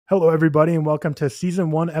Hello, everybody, and welcome to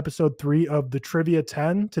Season 1, Episode 3 of the Trivia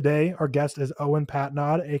 10. Today, our guest is Owen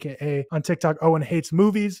Patnaude, a.k.a. on TikTok,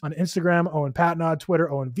 OwenHatesMovies, on Instagram, Owen Patnaude,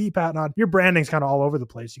 Twitter, Owen V. Patnaude. Your branding's kind of all over the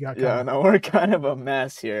place. You got no, we're kind of a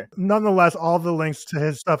mess here. Nonetheless, all the links to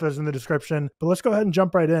his stuff is in the description, but let's go ahead and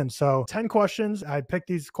jump right in. So 10 questions. I picked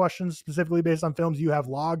these questions specifically based on films you have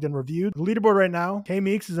logged and reviewed. The leaderboard right now, K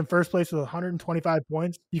Meeks is in first place with 125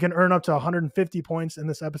 points. You can earn up to 150 points in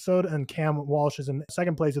this episode, and Cam Walsh is in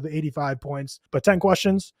second place with 85 points. But 10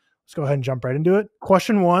 questions. Let's go ahead and jump right into it.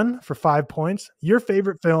 Question 1 for 5 points. Your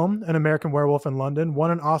favorite film, An American Werewolf in London, won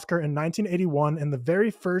an Oscar in 1981 in the very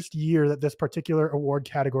first year that this particular award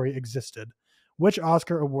category existed. Which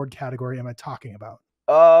Oscar award category am I talking about?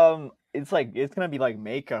 It's gonna be like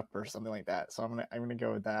makeup or something like that. So I'm gonna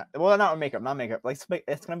go with that. Well, not makeup. Like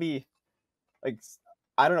it's gonna be like,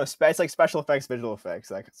 I don't know. It's like special effects, visual effects,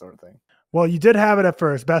 that sort of thing. Well, you did have it at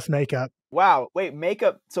first. Best makeup. Wow. Wait,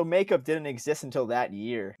 makeup. So makeup didn't exist until that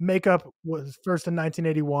year. Makeup was first in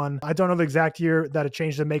 1981. I don't know the exact year that it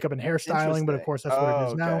changed to makeup and hairstyling, but of course that's what it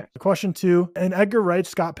is now. Question 2. In Edgar Wright's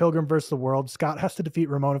Scott Pilgrim vs. the World, Scott has to defeat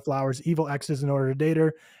Ramona Flowers' evil exes in order to date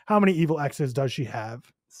her. How many evil exes does she have?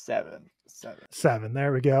 7.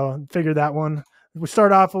 There we go. Figured that one. We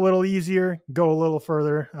start off a little easier, go a little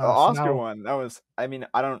further. The Oscar one. That was, I'm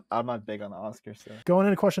not big on the Oscars. So. Going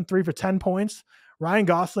into question 3 for 10 points. Ryan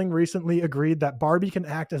Gosling recently agreed that Barbie can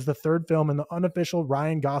act as the third film in the unofficial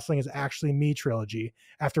Ryan Gosling is Actually Me trilogy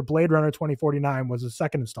after Blade Runner 2049 was the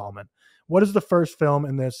second installment. What is the first film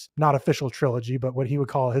in this not official trilogy, but what he would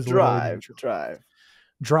call his Drive.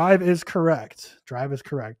 Drive is correct.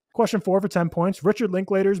 Question 4 for 10 points. Richard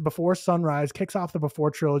Linklater's Before Sunrise kicks off the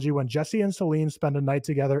Before trilogy when Jesse and Celine spend a night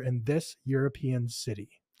together in this European city.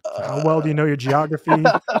 So how well do you know your geography?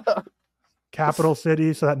 Capital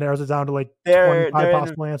city, so that narrows it down to like 25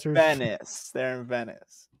 possible answers. They're in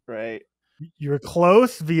Venice, right? You're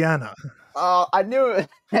close. Vienna. Oh, I knew it.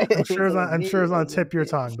 I'm sure it's on the tip of your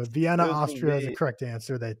tongue, but Vienna, Austria is the correct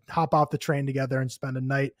answer. They hop off the train together and spend a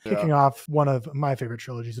night, kicking off one of my favorite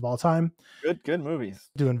trilogies of all time. Good movies.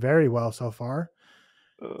 Doing very well so far.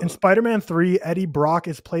 In Spider-Man 3, Eddie Brock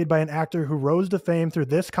is played by an actor who rose to fame through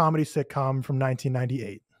this comedy sitcom from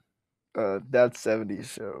 1998. That 70s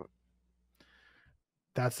Show.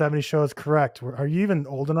 That 70s Show is correct. Are you even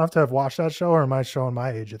old enough to have watched that show, or am I showing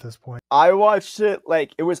my age at this point? I watched it,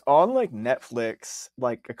 it was on Netflix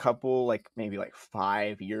a couple, maybe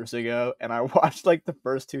 5 years ago, and I watched the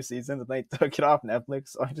first 2 seasons and they took it off Netflix,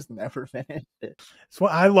 so I just never finished it. So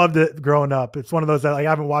I loved it growing up. It's one of those that I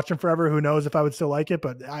haven't watched in forever. Who knows if I would still like it,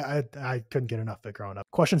 but I couldn't get enough of it growing up.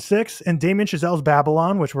 Question 6, in Damien Chazelle's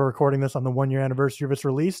Babylon, which we're recording this on the 1-year anniversary of its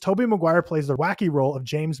release, Tobey Maguire plays the wacky role of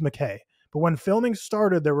James McKay. But when filming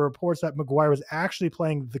started, there were reports that Maguire was actually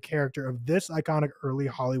playing the character of this iconic early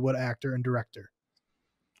Hollywood actor and director.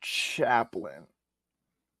 Chaplin.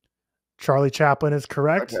 Charlie Chaplin is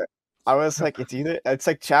correct. Okay. I was it's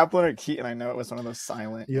Chaplin or Keaton. I know it was one of those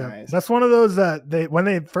silent guys. That's one of those that when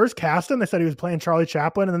they first cast him, they said he was playing Charlie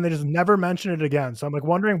Chaplin, and then they just never mentioned it again. So I'm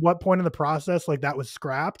wondering what point in the process that was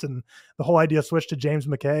scrapped and the whole idea switched to James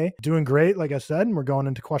McKay. Doing great, like I said, and we're going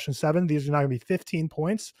into question 7. These are now going to be 15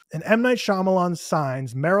 points. In M. Night Shyamalan's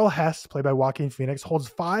Signs, Merrill Hess, played by Joaquin Phoenix, holds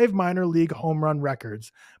 5 minor league home run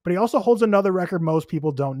records, but he also holds another record most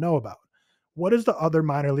people don't know about. What is the other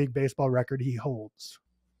minor league baseball record he holds?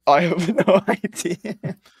 I have no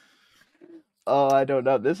idea. Oh, I don't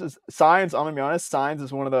know. This is Signs. I'm gonna be honest. Signs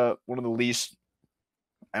is one of the least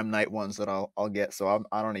M. Night ones that I'll get. So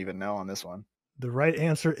I don't even know on this one. The right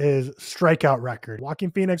answer is strikeout record. Joaquin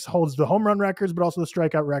Phoenix holds the home run records, but also the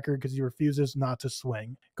strikeout record because he refuses not to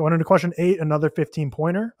swing. Going into question 8, another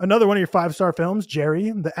 15-pointer. Another one of your 5-star films, Jerry.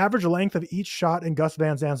 The average length of each shot in Gus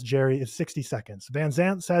Van Sant's Jerry is 60 seconds. Van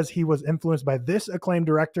Sant says he was influenced by this acclaimed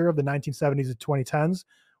director of the 1970s and 2010s.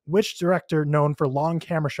 Which director known for long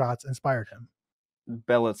camera shots inspired him?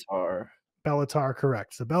 Bellatar,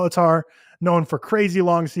 correct. So Bellatar, known for crazy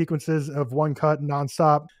long sequences of one cut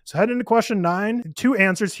nonstop. So head into question 9. 2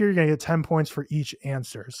 answers here. You're going to get 10 points for each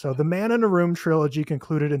answer. So the Man in a Room trilogy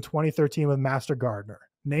concluded in 2013 with Master Gardener.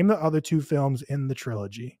 Name the other 2 films in the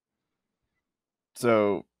trilogy.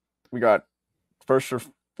 So we got First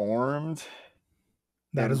Reformed.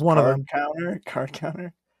 That is one of them. Card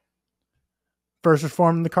Counter. First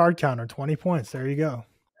Reformed and the Card Counter, 20 points. There you go.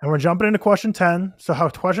 And we're jumping into question 10. So how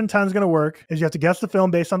question 10 is going to work is you have to guess the film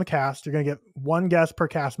based on the cast. You're going to get 1 guess per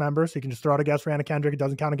cast member. So you can just throw out a guess for Anna Kendrick. It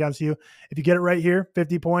doesn't count against you. If you get it right here,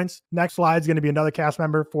 50 points. Next slide is going to be another cast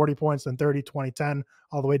member, 40 points, then 30, 20, 10,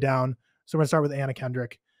 all the way down. So we're going to start with Anna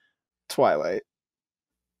Kendrick. Twilight.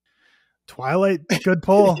 Twilight, good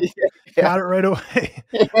pull. Yeah. Got it right away.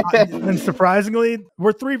 And surprisingly,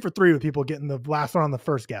 we're 3 for 3 with people getting the last one on the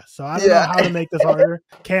first guess. So I don't know how to make this harder.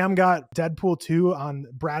 Cam got Deadpool 2 on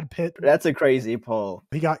Brad Pitt. That's a crazy pull.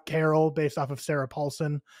 He got Carol based off of Sarah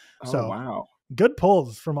Paulson. So wow. Good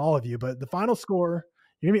pulls from all of you. But the final score,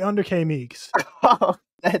 you're going to be under K Meeks. Oh,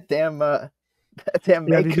 that damn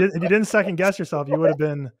yeah, if you didn't second guess yourself, you would have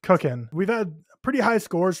been cooking. We've had pretty high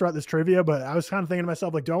scores throughout this trivia, but I was kind of thinking to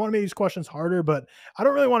myself, like, do I want to make these questions harder? But I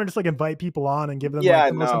don't really want to just like invite people on and give them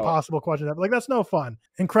like the most impossible questions ever. Like, that's no fun.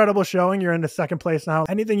 Incredible showing. You're into second place now.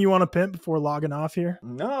 Anything you want to pimp before logging off here?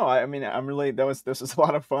 No, I mean, I'm really, this was a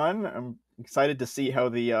lot of fun. I'm excited to see how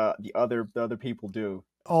the other people do.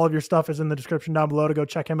 All of your stuff is in the description down below to go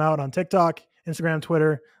check him out on TikTok, Instagram,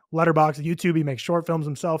 Twitter, Letterboxd, YouTube. He makes short films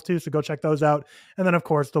himself too, so go check those out. And then, of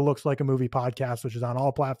course, the Looks Like a Movie podcast, which is on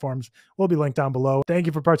all platforms, will be linked down below. Thank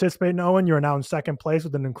you for participating, Owen. You are now in second place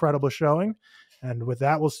with an incredible showing. And with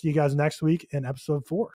that, we'll see you guys next week in episode 4.